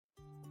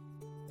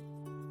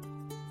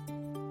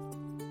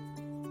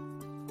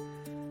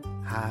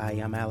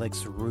Hi, I'm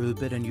Alex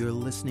Rubin, and you're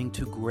listening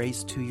to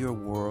Grace to Your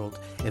World.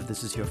 If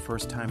this is your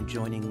first time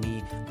joining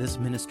me, this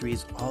ministry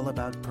is all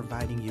about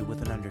providing you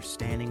with an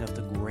understanding of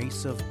the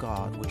grace of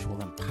God, which will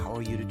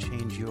empower you to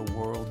change your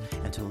world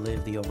and to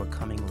live the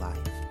overcoming life.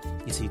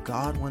 You see,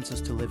 God wants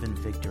us to live in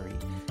victory.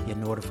 Yet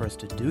in order for us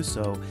to do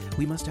so,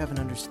 we must have an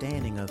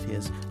understanding of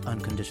His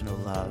unconditional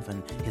love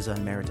and His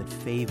unmerited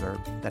favor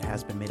that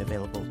has been made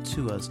available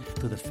to us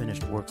through the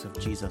finished works of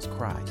Jesus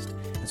Christ.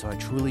 And so I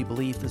truly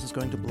believe this is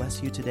going to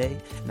bless you today.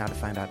 Now, to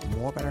find out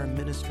more about our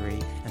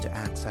ministry and to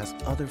access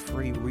other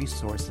free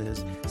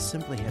resources,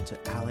 simply head to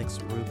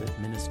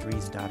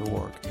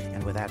alexrubitministries.org.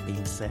 And with that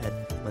being said,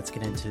 let's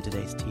get into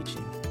today's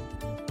teaching.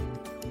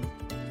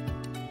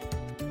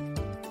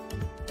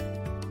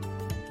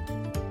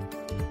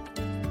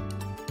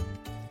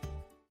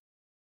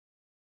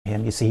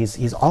 Him. You see,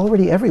 he's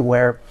already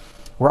everywhere.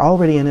 We're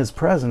already in His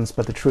presence,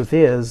 but the truth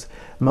is,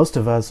 most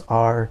of us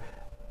are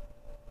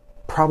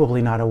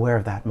probably not aware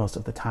of that most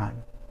of the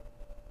time.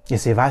 You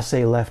see, if I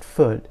say left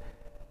foot,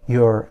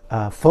 your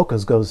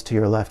focus goes to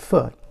your left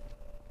foot.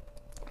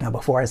 Now,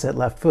 before I said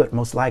left foot,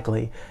 most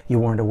likely you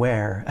weren't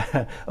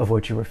aware of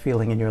what you were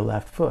feeling in your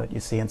left foot, you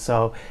see. And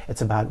so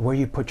it's about where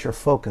you put your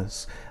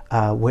focus,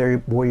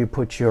 where you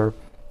put your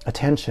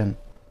attention.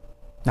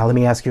 Now, let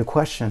me ask you a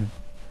question.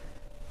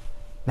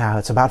 Now,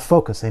 it's about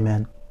focus,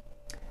 amen?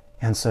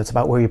 And so it's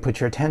about where you put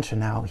your attention.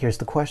 Now, here's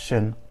the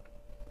question.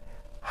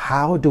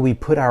 How do we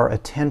put our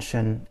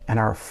attention and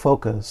our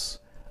focus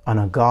on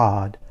a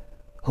God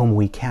whom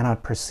we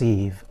cannot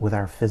perceive with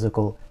our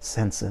physical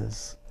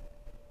senses?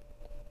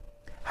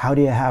 How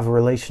do you have a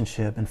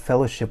relationship and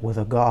fellowship with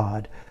a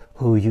God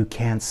who you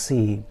can't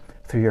see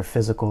through your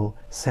physical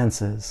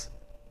senses?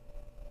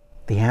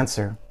 The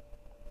answer,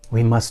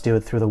 we must do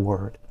it through the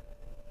Word.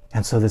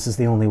 And so this is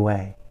the only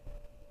way.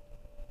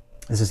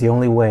 This is the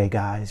only way,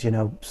 guys. You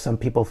know, some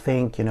people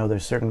think,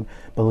 there's certain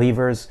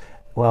believers,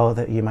 well,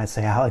 that you might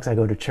say, Alex, I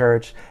go to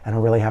church. I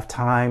don't really have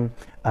time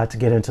to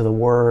get into the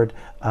Word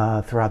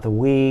throughout the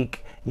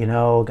week.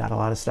 Got a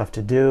lot of stuff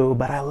to do,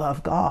 but I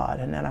love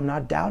God. And I'm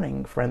not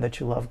doubting, friend, that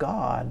you love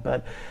God.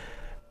 But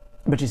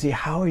you see,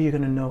 how are you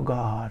going to know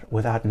God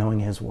without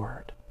knowing His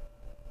Word?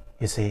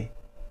 You see?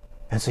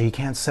 And so you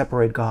can't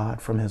separate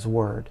God from His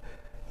Word.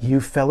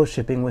 You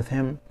fellowshipping with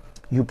Him,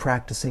 you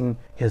practicing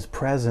His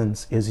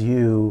presence, is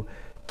you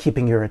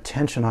keeping your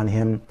attention on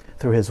Him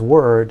through His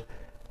Word,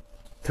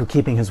 through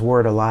keeping His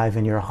Word alive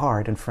in your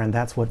heart. And friend,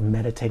 that's what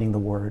meditating the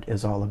Word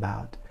is all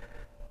about.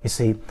 You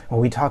see,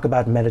 when we talk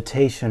about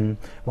meditation,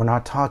 we're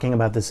not talking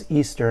about this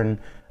Eastern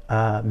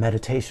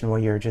meditation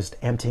where you're just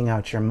emptying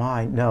out your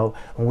mind. No,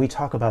 when we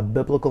talk about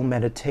biblical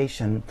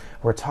meditation,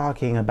 we're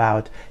talking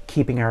about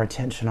keeping our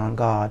attention on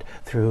God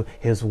through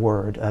His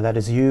Word. That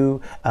is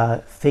you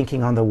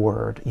thinking on the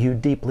Word, you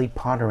deeply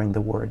pondering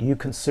the Word, you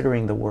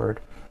considering the Word,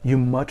 you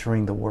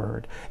muttering the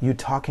Word, you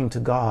talking to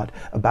God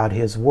about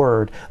His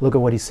Word. Look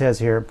at what he says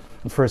here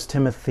in 1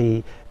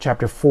 Timothy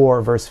chapter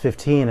 4, verse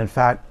 15. In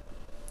fact,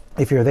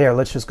 if you're there,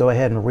 let's just go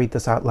ahead and read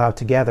this out loud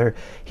together.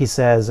 He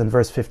says in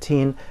verse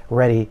 15,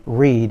 ready,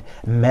 read,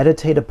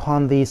 meditate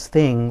upon these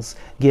things,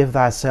 give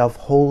thyself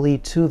wholly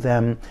to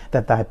them,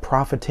 that thy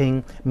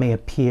profiting may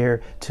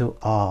appear to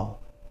all.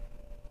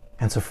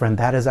 And so, friend,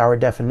 that is our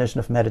definition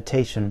of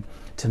meditation.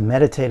 To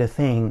meditate a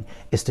thing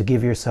is to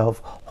give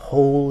yourself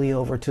wholly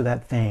over to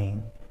that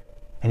thing.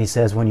 And he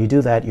says, when you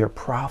do that, your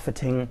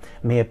profiting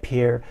may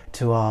appear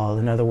to all.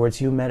 In other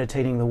words, you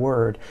meditating the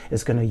Word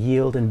is going to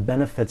yield in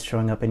benefits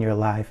showing up in your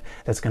life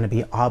that's going to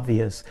be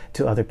obvious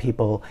to other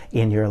people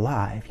in your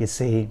life, you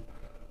see.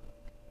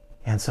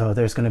 And so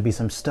there's going to be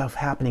some stuff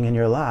happening in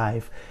your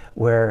life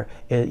where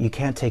you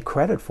can't take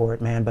credit for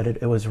it, man, but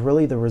it was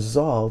really the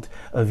result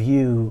of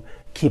you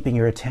keeping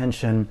your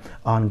attention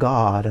on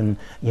God. And,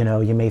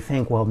 you may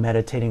think, well,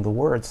 meditating the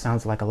Word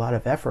sounds like a lot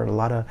of effort, a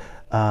lot of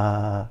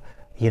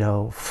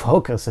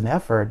focus and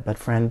effort. But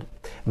friend,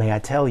 may I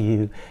tell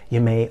you,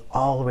 you may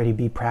already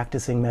be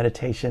practicing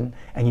meditation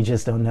and you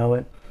just don't know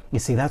it. You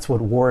see, that's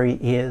what worry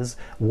is.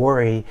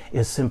 Worry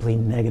is simply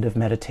negative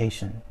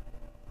meditation.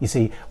 You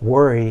see,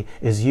 worry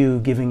is you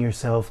giving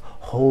yourself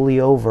wholly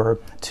over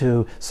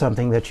to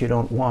something that you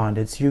don't want.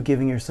 It's you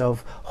giving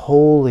yourself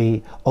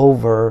wholly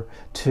over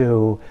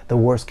to the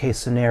worst case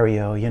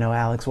scenario.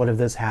 Alex, what if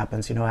this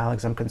happens?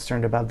 Alex, I'm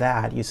concerned about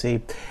that, you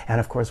see.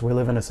 And of course, we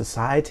live in a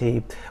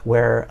society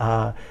where,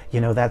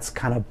 that's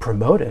kind of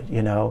promoted,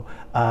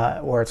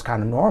 where it's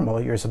kind of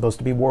normal. You're supposed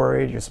to be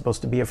worried. You're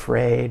supposed to be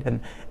afraid and,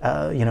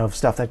 of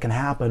stuff that can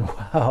happen.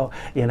 Well,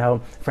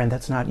 friend,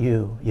 that's not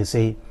you, you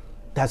see.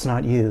 That's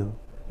not you.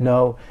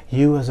 No,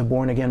 you as a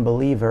born-again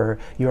believer,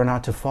 you are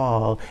not to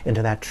fall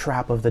into that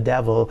trap of the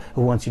devil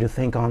who wants you to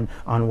think on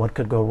what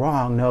could go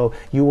wrong. No,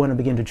 you want to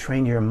begin to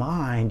train your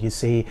mind, you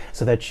see,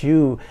 so that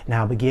you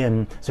now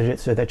begin,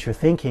 so that your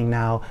thinking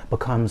now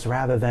becomes,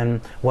 rather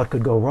than what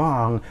could go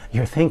wrong,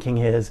 your thinking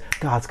is,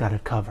 God's got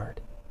it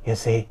covered. You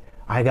see,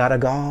 I got a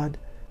God,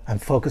 I'm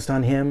focused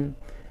on Him.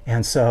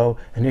 And so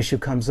an issue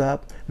comes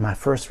up, my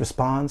first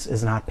response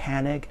is not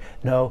panic.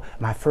 No,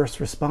 my first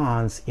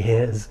response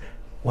is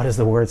What does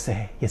the word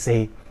say? You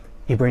see,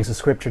 he brings a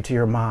scripture to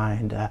your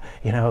mind,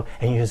 and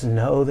you just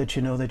know that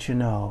you know that you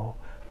know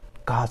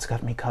God's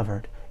got me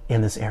covered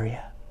in this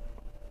area.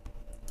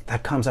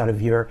 That comes out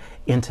of your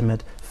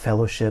intimate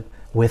fellowship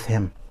with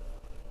him.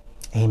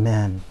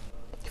 Amen.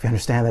 If you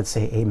understand that,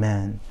 say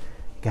amen.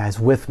 You guys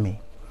with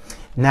me?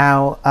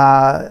 Now,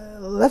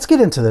 let's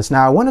get into this.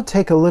 Now, I want to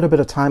take a little bit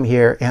of time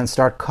here and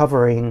start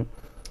covering,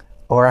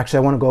 or actually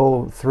I want to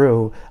go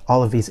through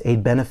all of these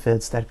 8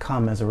 benefits that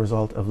come as a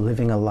result of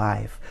living a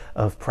life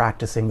of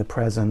practicing the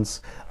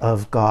presence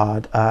of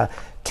God.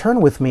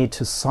 Turn with me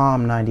to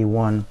Psalm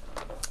 91.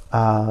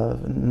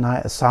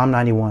 Psalm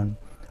 91.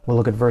 We'll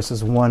look at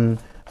verses 1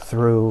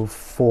 through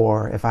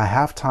 4. If I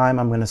have time,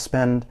 I'm going to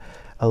spend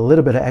a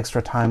little bit of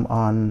extra time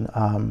on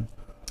I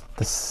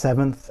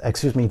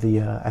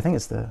think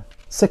it's the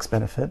 6th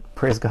benefit,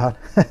 praise God.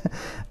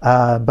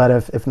 But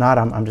if not,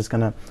 I'm just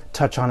going to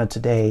touch on it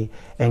today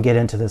and get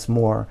into this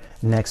more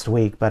next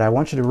week. But I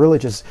want you to really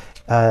just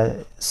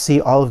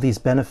see all of these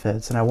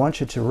benefits, and I want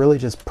you to really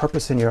just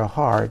purpose in your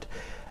heart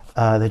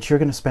that you're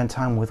going to spend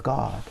time with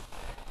God,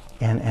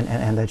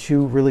 and that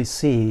you really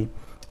see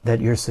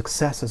that your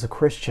success as a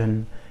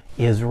Christian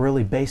is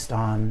really based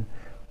on,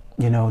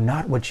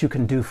 not what you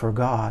can do for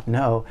God.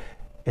 No,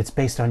 it's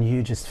based on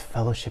you just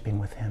fellowshipping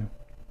with him.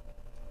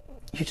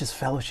 You're just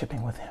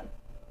fellowshipping with him.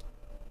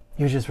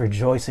 You're just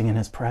rejoicing in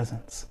his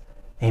presence.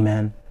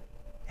 Amen.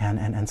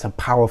 And some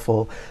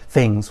powerful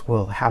things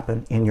will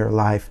happen in your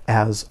life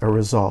as a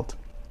result.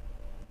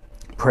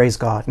 Praise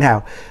God.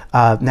 Now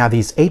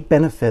these 8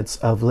 benefits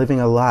of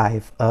living a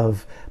life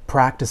of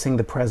practicing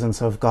the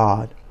presence of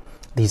God,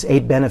 these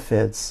 8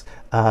 benefits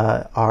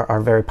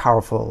are very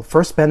powerful.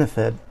 First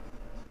benefit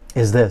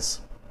is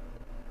this.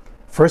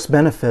 First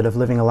benefit of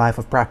living a life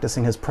of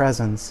practicing his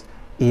presence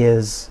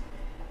is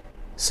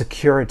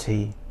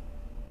security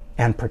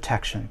and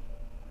protection.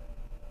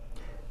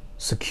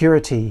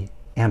 Security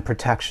and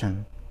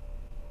protection.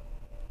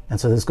 And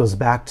so this goes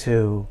back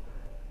to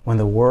when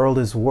the world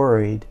is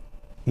worried,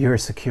 you're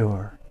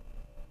secure.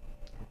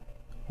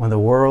 When the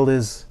world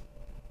is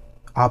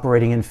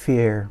operating in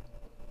fear,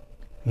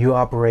 you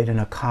operate in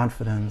a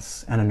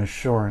confidence and an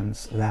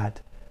assurance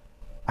that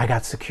I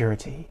got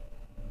security,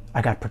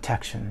 I got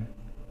protection.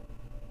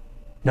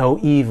 No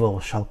evil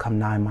shall come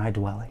nigh my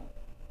dwelling.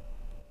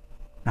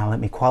 Now let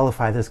me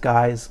qualify this,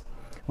 guys.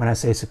 When I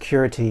say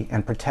security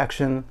and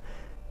protection,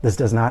 this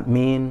does not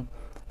mean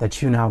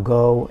that you now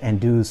go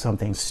and do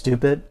something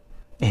stupid.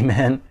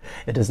 Amen.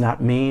 It does not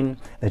mean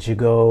that you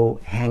go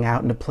hang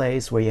out in a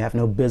place where you have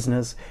no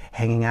business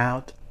hanging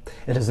out.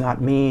 It does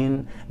not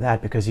mean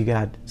that because you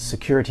got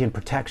security and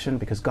protection,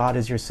 because God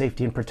is your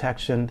safety and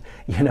protection,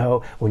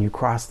 when you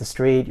cross the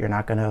street, you're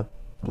not going to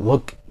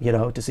look,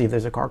 to see if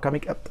there's a car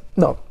coming up.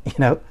 No,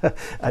 no,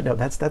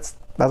 that's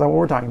not what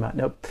we're talking about.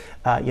 Nope.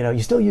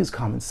 You still use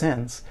common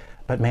sense,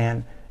 but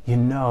man,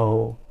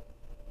 that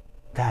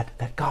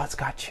God's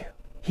got you.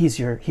 He's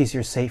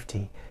your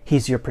safety.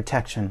 He's your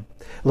protection.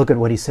 Look at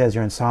what he says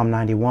here in Psalm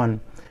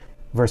 91,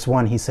 verse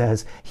 1. He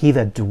says, "He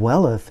that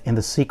dwelleth in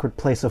the secret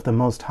place of the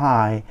Most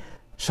High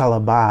shall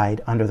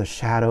abide under the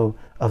shadow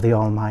of the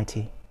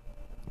Almighty."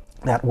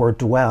 That word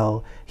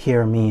dwell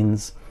here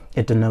means,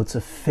 it denotes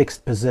a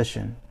fixed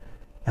position.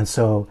 And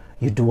so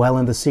you dwell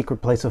in the secret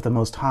place of the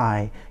Most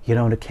High. You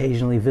don't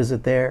occasionally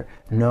visit there.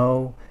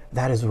 No,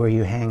 that is where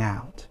you hang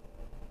out.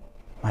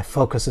 My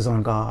focus is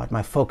on God.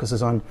 My focus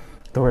is on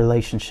the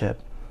relationship.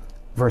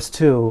 Verse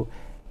 2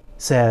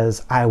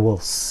 says, I will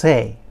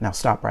say. Now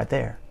stop right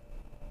there.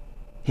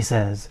 He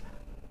says,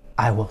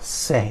 I will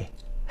say.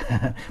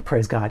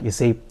 Praise God. You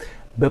see,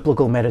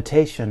 biblical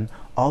meditation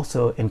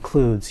also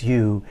includes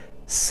you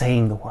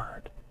saying the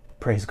word.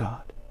 Praise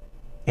God.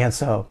 And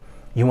so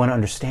you want to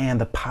understand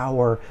the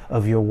power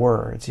of your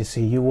words. You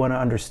see, you want to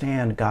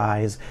understand,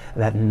 guys,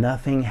 that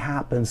nothing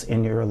happens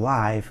in your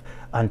life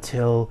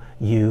until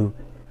you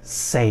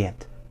say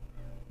it.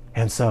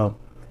 And so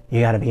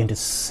you got to begin to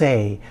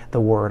say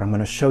the word. I'm going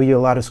to show you a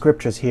lot of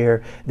scriptures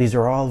here. These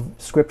are all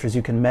scriptures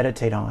you can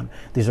meditate on.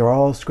 These are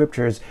all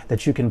scriptures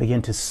that you can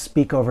begin to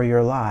speak over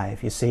your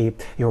life. You see,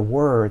 your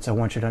words, I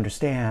want you to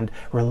understand,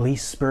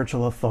 release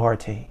spiritual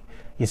authority.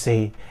 You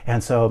see,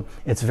 and so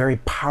it's very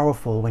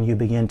powerful when you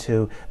begin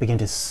to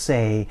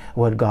say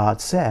what God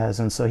says.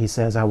 And so he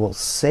says, I will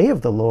say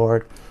of the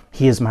Lord,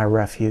 he is my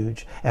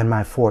refuge and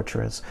my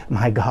fortress,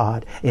 my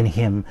God, in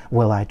him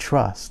will I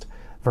trust.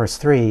 Verse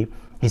 3,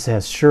 he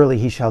says, surely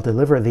he shall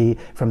deliver thee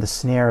from the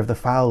snare of the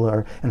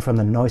fowler and from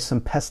the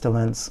noisome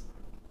pestilence.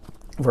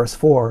 Verse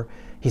 4,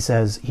 he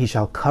says, he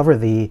shall cover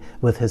thee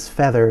with his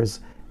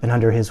feathers, and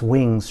under his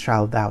wings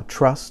shalt thou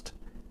trust.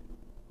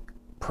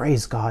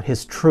 Praise God,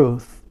 his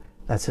truth.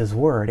 That's his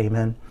word,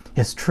 amen.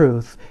 His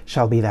truth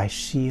shall be thy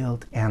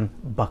shield and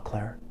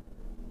buckler.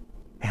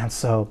 And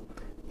so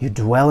you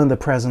dwell in the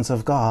presence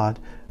of God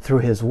through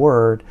his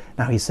word.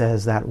 Now he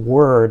says that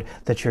word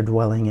that you're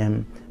dwelling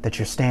in, that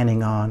you're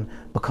standing on,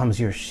 becomes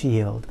your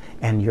shield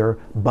and your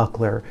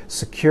buckler.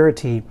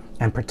 Security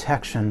and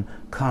protection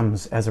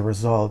comes as a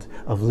result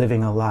of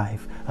living a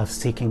life of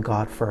seeking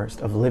God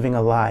first, of living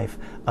a life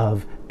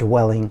of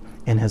dwelling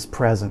in his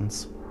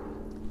presence.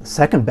 The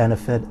second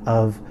benefit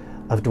of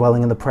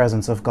dwelling in the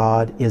presence of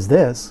God is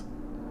this: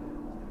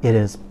 it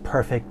is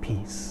perfect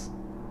peace.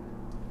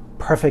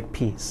 Perfect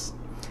peace.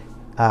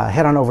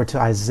 Head on over to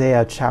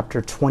Isaiah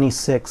chapter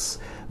 26,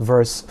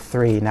 verse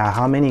 3. Now,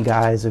 how many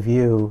guys of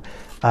you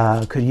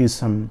could use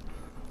some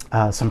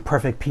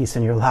perfect peace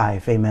in your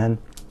life? Amen.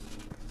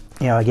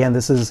 Again,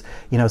 this is,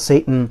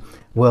 Satan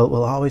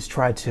will always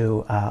try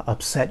to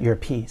upset your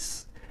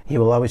peace. He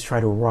will always try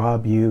to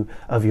rob you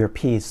of your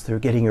peace through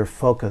getting your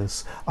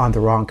focus on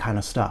the wrong kind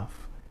of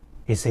stuff.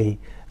 You see,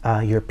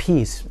 your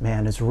peace,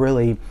 man, is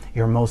really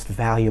your most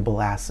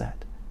valuable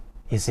asset.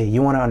 You see,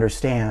 you want to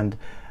understand,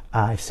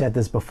 I've said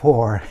this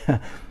before,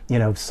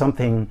 if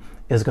something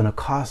is going to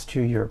cost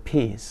you your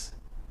peace,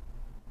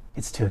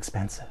 it's too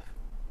expensive.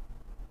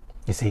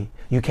 You see,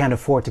 you can't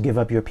afford to give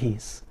up your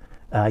peace.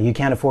 You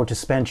can't afford to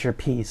spend your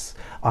peace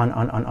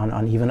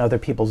on even other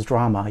people's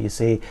drama. You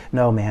see,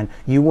 no, man,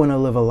 you want to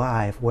live a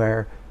life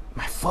where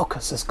my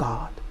focus is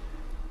God.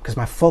 Because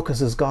my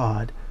focus is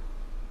God,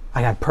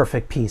 I got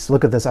perfect peace.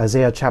 Look at this,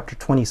 Isaiah chapter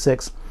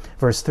 26,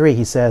 verse 3.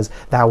 He says,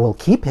 "Thou wilt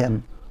keep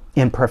him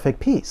in perfect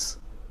peace,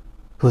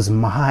 whose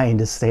mind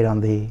is stayed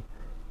on thee,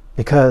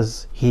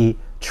 because he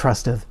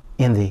trusteth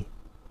in thee."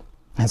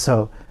 And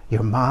so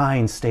your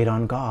mind stayed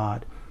on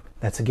God.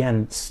 That's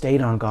again,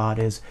 stayed on God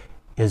is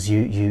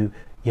you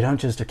don't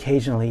just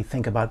occasionally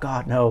think about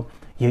God. No,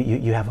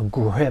 you have a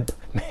grip,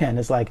 man.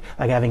 It's like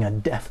having a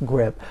death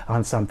grip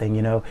on something.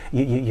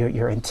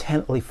 You're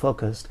intently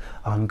focused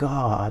on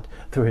God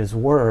through his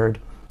word.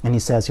 And he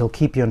says he'll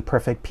keep you in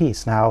perfect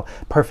peace. Now,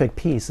 perfect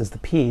peace is the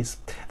peace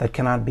that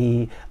cannot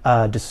be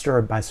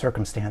disturbed by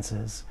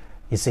circumstances.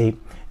 You see,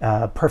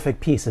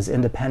 perfect peace is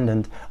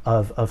independent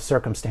of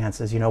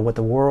circumstances. What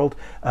the world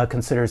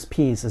considers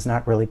peace is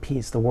not really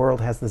peace. The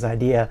world has this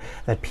idea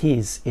that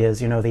peace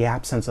is, the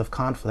absence of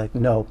conflict.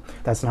 No,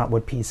 that's not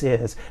what peace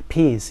is.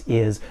 Peace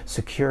is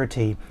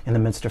security in the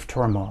midst of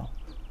turmoil.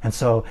 And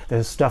so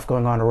there's stuff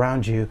going on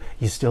around you,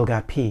 you still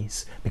got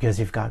peace because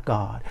you've got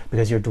God,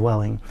 because you're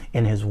dwelling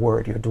in his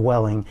word, you're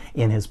dwelling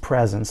in his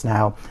presence.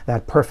 Now,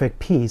 that perfect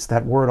peace,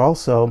 that word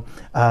also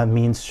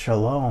means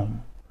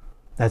shalom.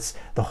 That's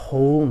the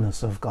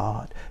wholeness of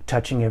God,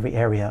 touching every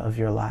area of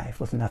your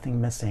life with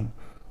nothing missing,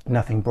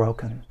 nothing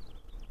broken.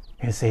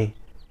 You see,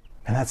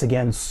 and that's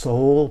again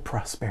soul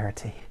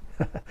prosperity.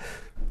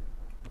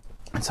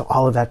 And so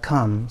all of that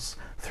comes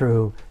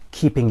through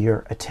keeping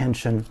your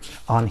attention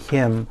on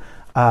him.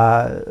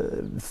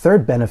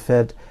 Third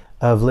benefit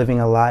of living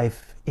a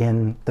life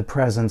in the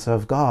presence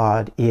of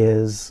God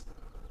is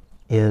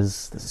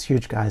this is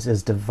huge, guys,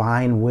 is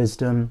divine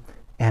wisdom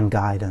and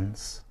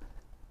guidance.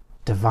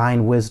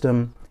 Divine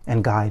wisdom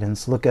and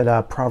guidance. Look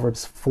at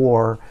Proverbs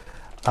 4,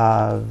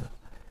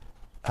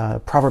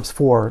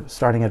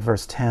 starting at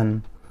verse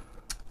 10.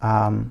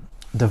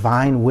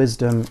 Divine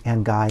wisdom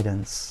and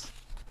guidance.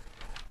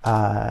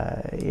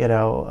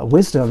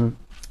 Wisdom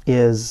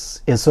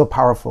is so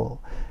powerful.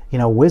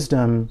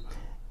 Wisdom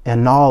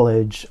and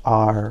knowledge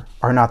are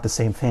not the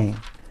same thing.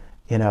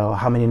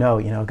 How many know,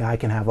 a guy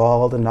can have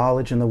all the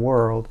knowledge in the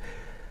world,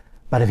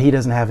 but if he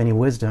doesn't have any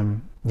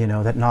wisdom,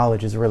 that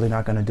knowledge is really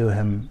not going to do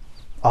him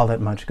all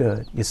that much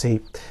good. You see,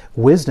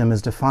 wisdom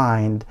is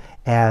defined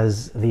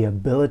as the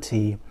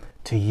ability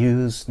to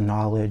use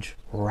knowledge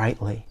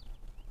rightly.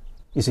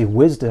 You see,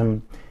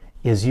 wisdom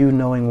is you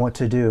knowing what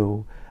to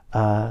do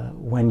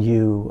when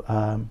you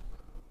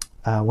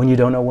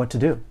don't know what to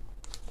do.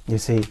 You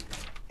see,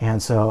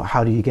 and so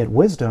how do you get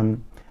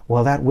wisdom?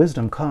 Well, that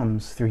wisdom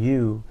comes through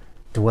you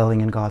dwelling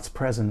in God's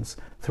presence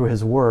through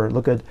his word.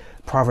 Look at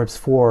Proverbs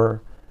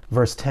 4,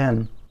 verse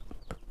 10.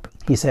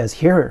 He says,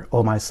 "Hear,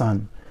 O my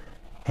son,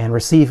 and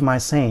receive my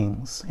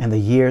sayings, and the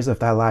years of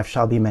thy life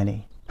shall be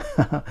many."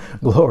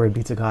 Glory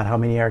be to God. How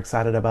many are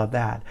excited about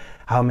that?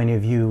 How many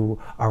of you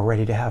are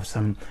ready to have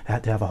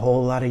a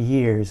whole lot of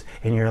years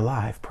in your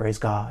life? Praise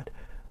God.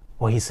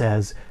 Well, he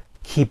says,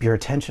 keep your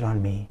attention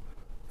on me,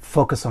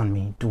 focus on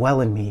me,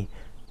 dwell in me.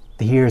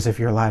 The years of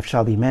your life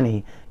shall be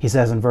many. He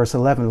says in verse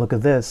 11, look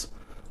at this.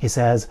 He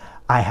says,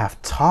 "I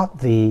have taught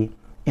thee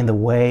in the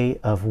way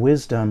of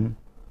wisdom,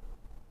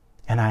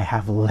 and I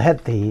have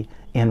led thee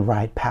in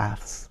right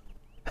paths."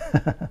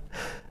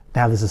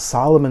 Now, this is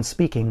Solomon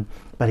speaking,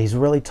 but he's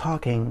really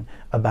talking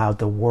about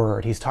the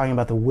word. He's talking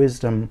about the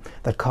wisdom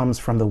that comes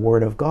from the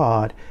word of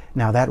God.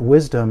 Now, that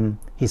wisdom,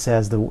 he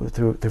says,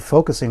 through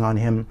focusing on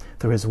him,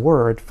 through his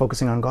word,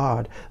 focusing on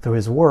God, through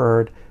his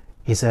word,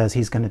 he says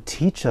he's going to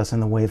teach us in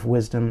the way of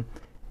wisdom,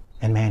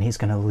 and man, he's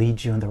going to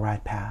lead you in the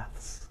right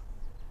paths.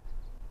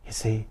 You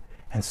see?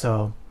 And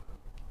so,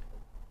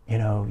 you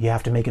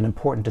have to make an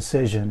important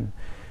decision.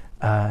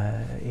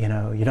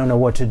 You don't know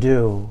what to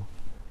do.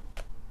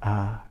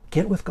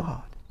 Get with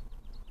God.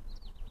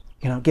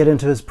 Get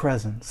into his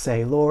presence.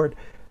 Say, "Lord,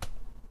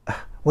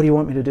 What do you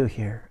want me to do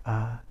here?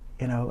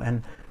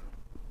 And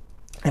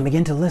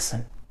begin to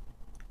listen.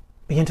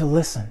 Begin to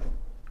listen.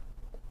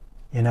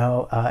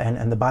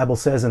 And the Bible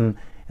says in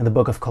the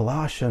book of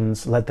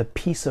Colossians, let the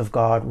peace of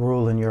God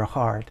rule in your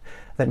heart.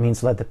 That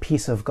means let the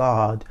peace of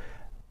God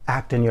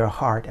act in your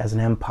heart as an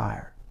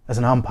umpire. As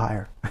an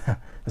umpire.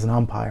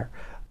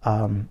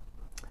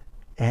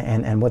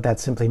 And what that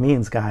simply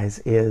means, guys,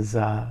 is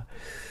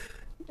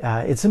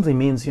it simply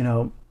means,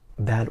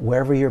 that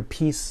wherever your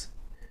peace,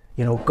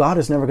 God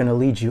is never going to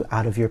lead you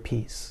out of your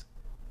peace.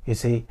 You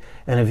see?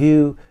 And if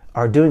you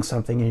are doing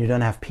something and you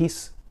don't have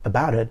peace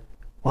about it,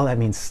 well, that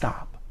means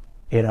stop,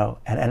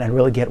 and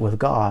really get with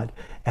God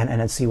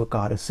and see what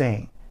God is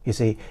saying. You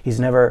see, He's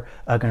never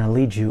going to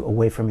lead you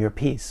away from your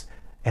peace.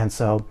 And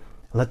so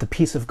let the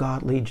peace of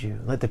God lead you.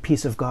 Let the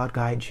peace of God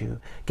guide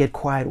you. Get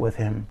quiet with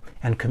Him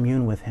and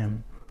commune with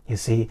Him. You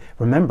see,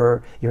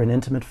 remember, you're in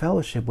intimate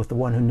fellowship with the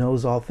one who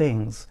knows all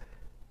things.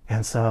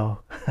 And so,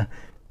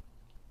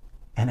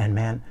 and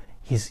man,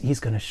 He's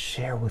going to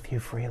share with you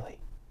freely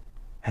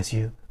as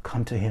you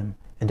come to Him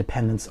in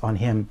dependence on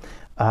Him.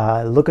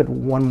 Look at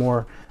one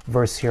more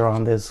verse here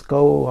on this.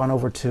 Go on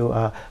over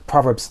to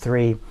Proverbs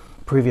 3,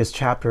 previous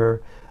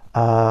chapter,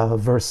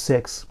 verse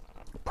 6.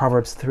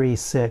 Proverbs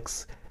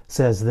 3:6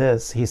 says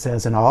this. He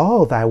says, in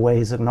all thy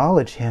ways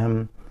acknowledge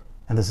Him,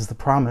 and this is the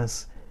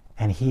promise,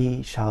 and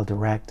He shall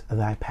direct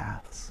thy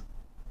paths.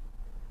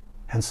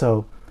 And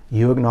so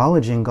you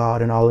acknowledging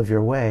God in all of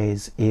your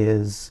ways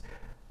is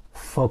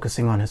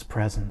focusing on His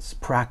presence,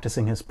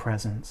 practicing His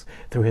presence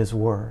through His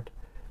Word.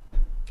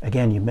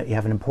 Again, you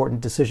have an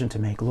important decision to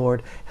make.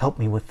 Lord, help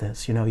me with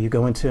this. You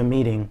go into a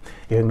meeting,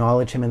 you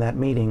acknowledge Him in that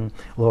meeting.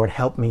 Lord,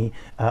 help me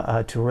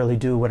to really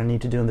do what I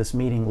need to do in this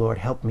meeting. Lord,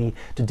 help me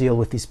to deal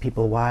with these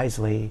people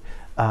wisely.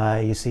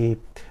 You see,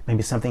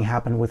 maybe something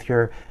happened with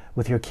your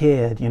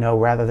kid,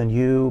 rather than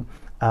you,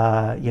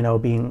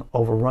 being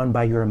overrun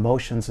by your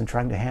emotions and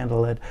trying to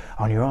handle it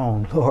on your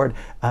own. Lord,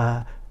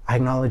 I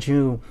acknowledge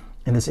You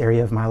in this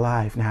area of my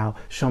life. Now,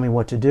 show me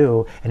what to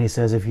do. And He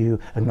says, if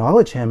you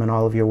acknowledge Him in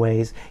all of your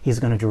ways, He's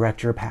going to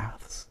direct your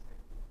paths.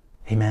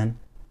 Amen.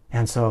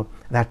 And so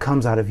that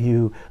comes out of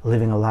you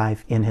living a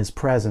life in His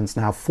presence.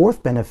 Now,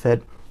 fourth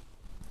benefit,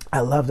 I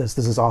love this.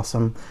 This is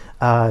awesome.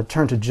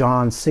 Turn to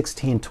John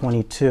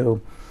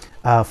 16:22.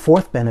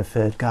 Fourth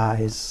benefit,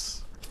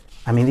 guys.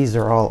 I mean, these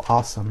are all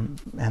awesome.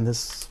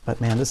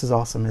 But man, this is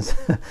awesome.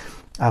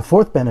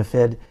 Fourth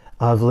benefit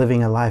of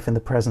living a life in the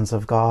presence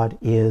of God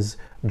is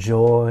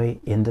joy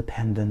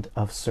independent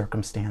of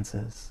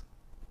circumstances.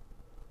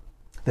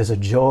 There's a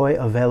joy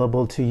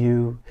available to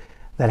you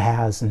that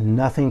has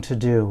nothing to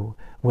do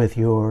with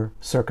your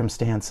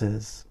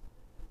circumstances.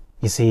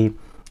 You see,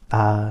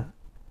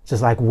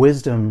 just like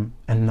wisdom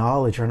and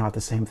knowledge are not the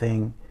same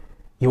thing,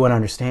 you want to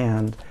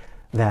understand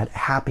that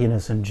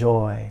happiness and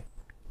joy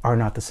are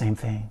not the same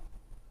thing.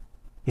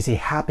 You see,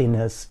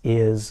 happiness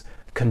is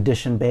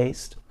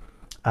condition-based.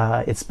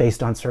 It's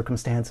based on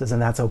circumstances, and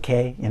that's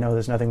okay.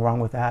 There's nothing wrong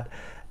with that.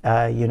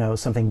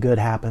 Something good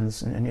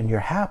happens and you're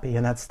happy,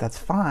 and that's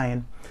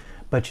fine.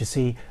 But you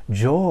see,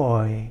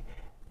 joy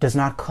does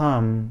not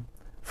come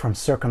from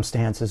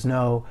circumstances.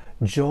 No,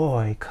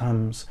 joy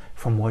comes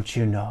from what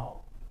you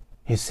know.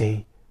 You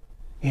see,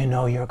 you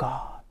know your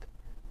God.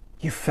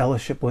 You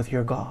fellowship with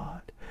your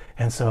God.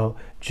 And so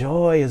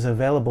joy is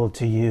available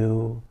to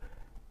you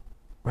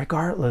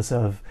regardless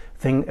of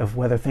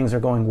whether things are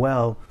going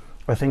well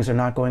or things are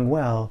not going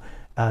well.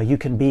 You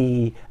can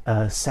be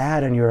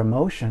sad in your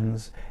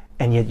emotions,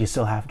 and yet you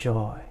still have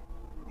joy.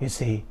 You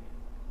see,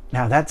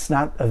 now that's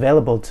not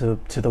available to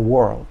the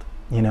world.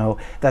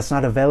 That's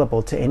not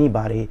available to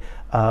anybody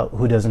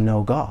who doesn't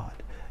know God.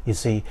 You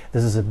see,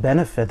 this is a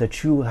benefit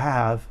that you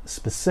have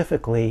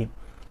specifically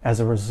as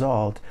a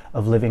result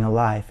of living a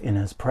life in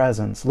His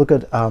presence. Look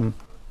at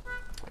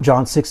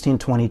John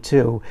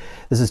 16:22.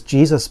 This is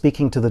Jesus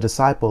speaking to the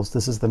disciples.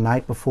 This is the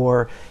night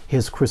before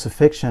His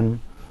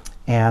crucifixion.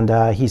 And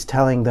He's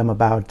telling them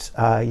about,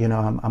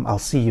 I'll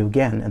see you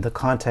again. And the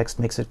context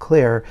makes it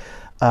clear.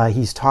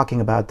 He's talking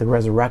about the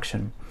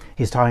resurrection.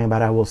 He's talking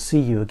about, I will see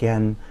you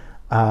again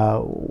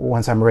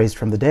once I'm raised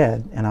from the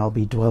dead, and I'll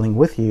be dwelling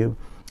with you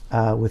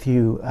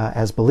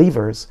as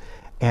believers.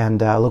 And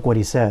look what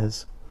He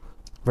says.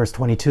 Verse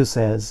 22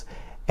 says,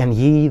 and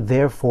ye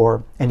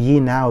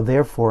now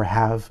therefore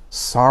have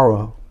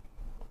sorrow,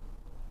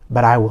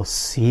 but I will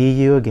see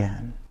you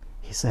again,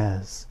 He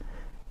says.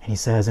 And He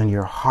says, and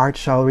your heart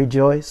shall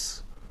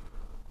rejoice,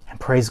 and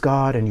praise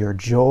God, and your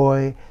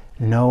joy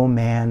no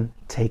man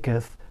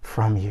taketh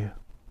from you.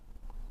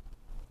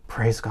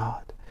 Praise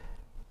God.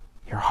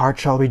 Your heart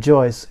shall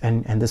rejoice,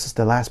 and this is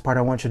the last part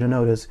I want you to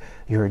notice,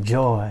 your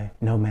joy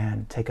no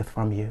man taketh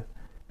from you.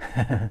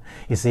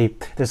 You see,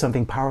 there's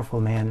something powerful,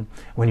 man,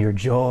 when your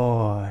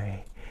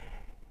joy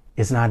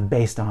is not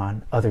based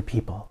on other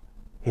people.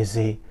 You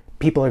see,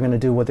 people are going to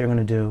do what they're going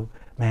to do,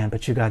 man,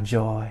 but you got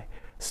joy.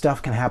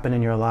 Stuff can happen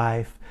in your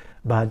life,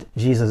 but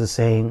Jesus is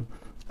saying,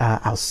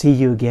 I'll see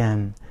you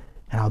again,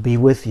 and I'll be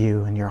with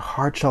you, and your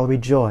heart shall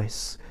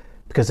rejoice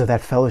because of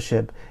that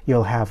fellowship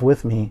you'll have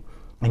with me.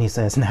 And he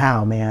says,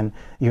 now, man,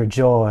 your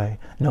joy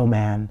no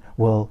man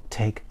will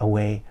take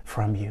away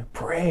from you.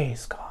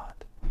 Praise God.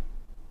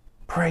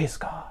 Praise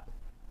God.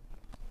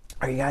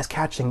 Are you guys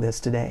catching this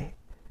today?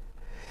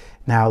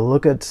 Now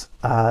look at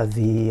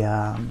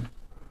the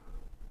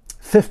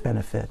fifth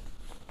benefit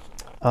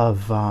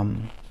of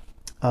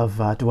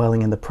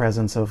dwelling in the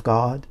presence of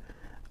God.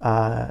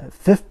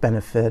 Fifth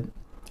benefit,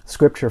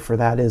 scripture for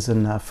that is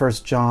in 1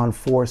 John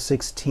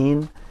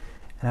 4:16.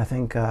 And I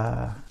think,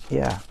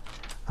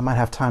 I might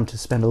have time to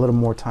spend a little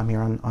more time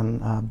here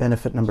on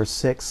benefit number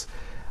 6.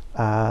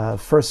 But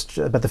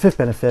the fifth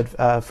benefit,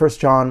 1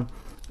 John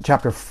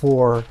chapter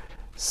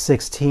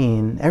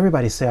 4:16.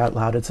 Everybody say out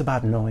loud, it's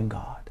about knowing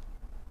God.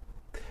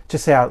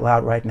 Just say out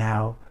loud right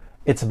now,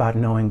 it's about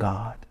knowing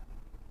God.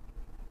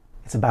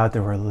 It's about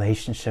the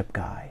relationship,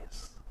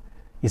 guys.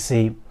 You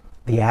see,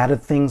 the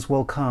added things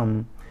will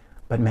come,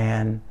 but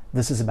man,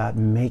 this is about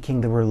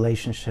making the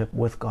relationship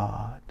with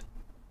God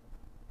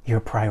your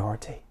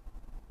priority.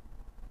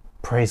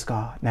 Praise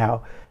God.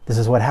 Now, this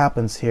is what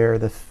happens here.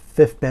 The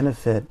fifth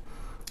benefit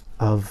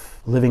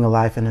of living a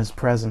life in His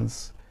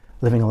presence,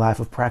 living a life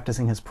of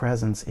practicing His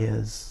presence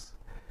is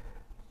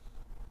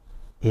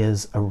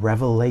a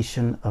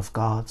revelation of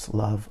God's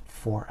love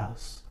for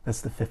us.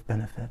 That's the fifth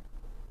benefit.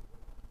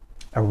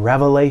 A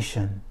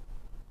revelation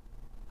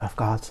of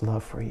God's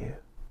love for you.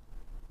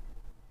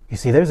 You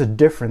see, there's a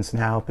difference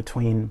now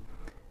between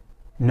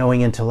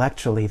knowing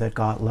intellectually that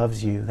God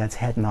loves you, that's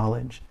head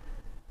knowledge,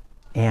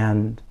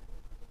 and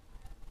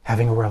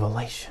having a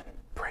revelation,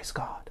 praise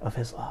God, of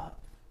His love.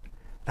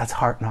 That's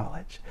heart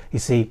knowledge. You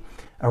see,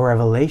 a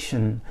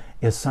revelation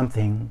is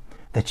something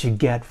that you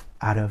get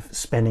out of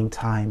spending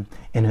time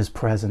in His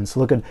presence.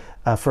 Look at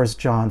 1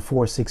 John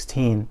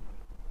 4:16.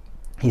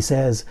 He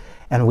says,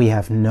 and we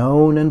have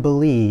known and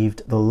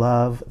believed the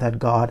love that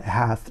God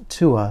hath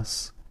to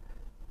us.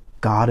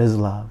 God is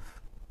love.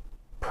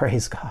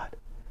 Praise God.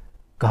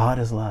 God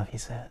is love, he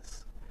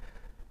says.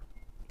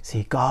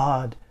 See,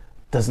 God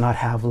does not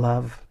have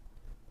love.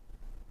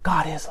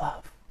 God is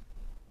love.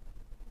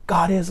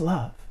 God is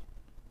love.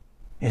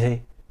 You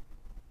see,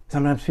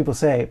 sometimes people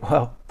say,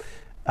 well,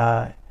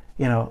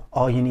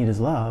 all you need is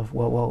love.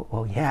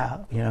 Well, yeah,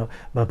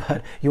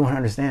 but you want to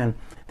understand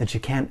that you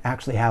can't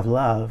actually have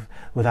love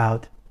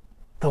without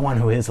the one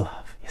who is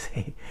love, you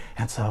see.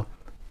 And so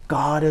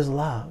God is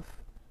love.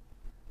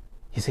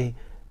 You see,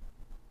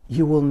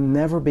 you will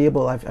never be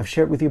able, I've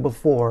shared with you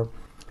before,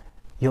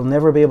 you'll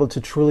never be able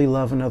to truly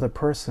love another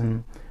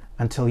person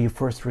until you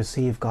first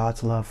receive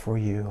God's love for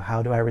you.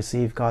 How do I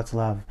receive God's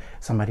love?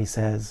 Somebody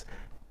says,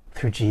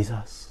 through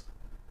Jesus.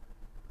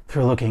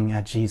 Through looking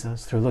at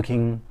Jesus, through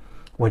looking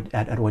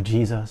at what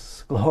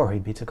Jesus, glory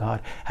be to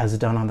God, has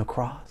done on the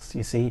cross.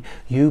 You see,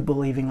 you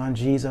believing on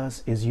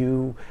Jesus is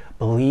you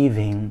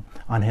believing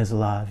on His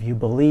love. You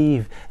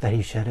believe that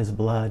He shed His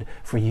blood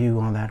for you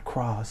on that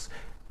cross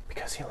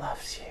because He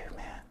loves you,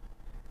 man.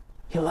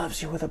 He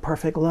loves you with a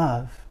perfect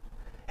love.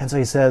 And so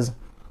he says,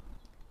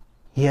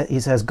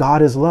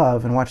 God is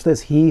love. And watch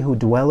this, he who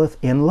dwelleth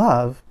in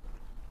love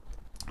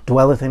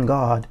dwelleth in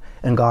God,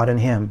 and God in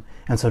him.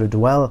 And so to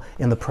dwell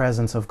in the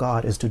presence of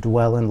God is to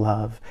dwell in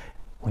love.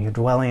 When you're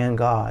dwelling in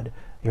God,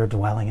 you're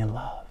dwelling in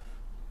love.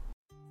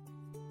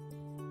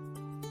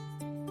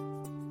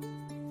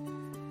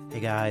 Hey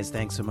guys,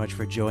 thanks so much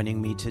for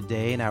joining me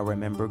today. Now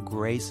remember,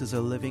 grace is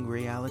a living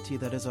reality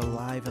that is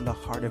alive in the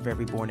heart of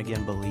every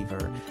born-again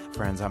believer.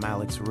 Friends, I'm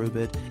Alex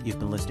Rubit. You've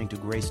been listening to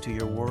Grace to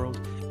Your World.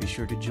 Be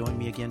sure to join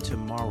me again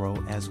tomorrow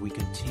as we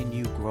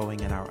continue growing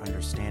in our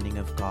understanding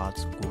of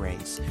God's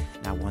grace.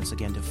 Now, once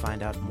again, to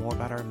find out more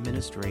about our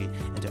ministry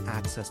and to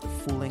access the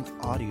full-length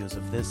audios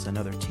of this and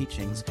other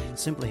teachings,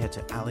 simply head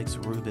to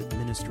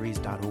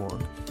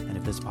alexrubitministries.org. And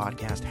if this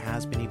podcast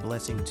has been a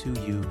blessing to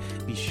you,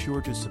 be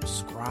sure to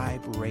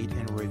subscribe, rate,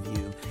 and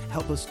review.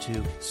 Help us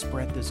to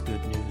spread this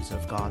good news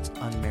of God's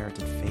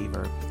unmerited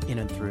favor in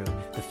and through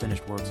the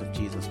finished works of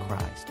Jesus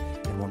Christ.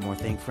 And one more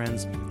thing,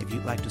 friends, if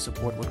you'd like to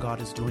support what God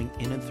is doing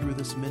in and through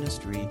this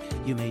ministry,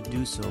 you may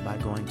do so by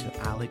going to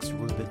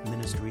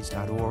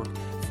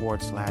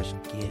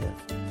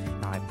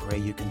alexrubitministries.org/give. Now I pray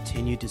you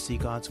continue to see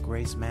God's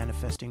grace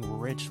manifesting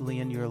richly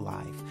in your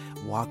life.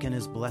 Walk in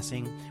His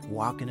blessing,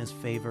 walk in His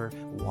favor,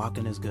 walk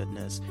in His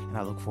goodness. And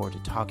I look forward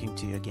to talking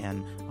to you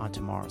again on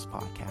tomorrow's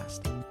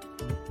podcast.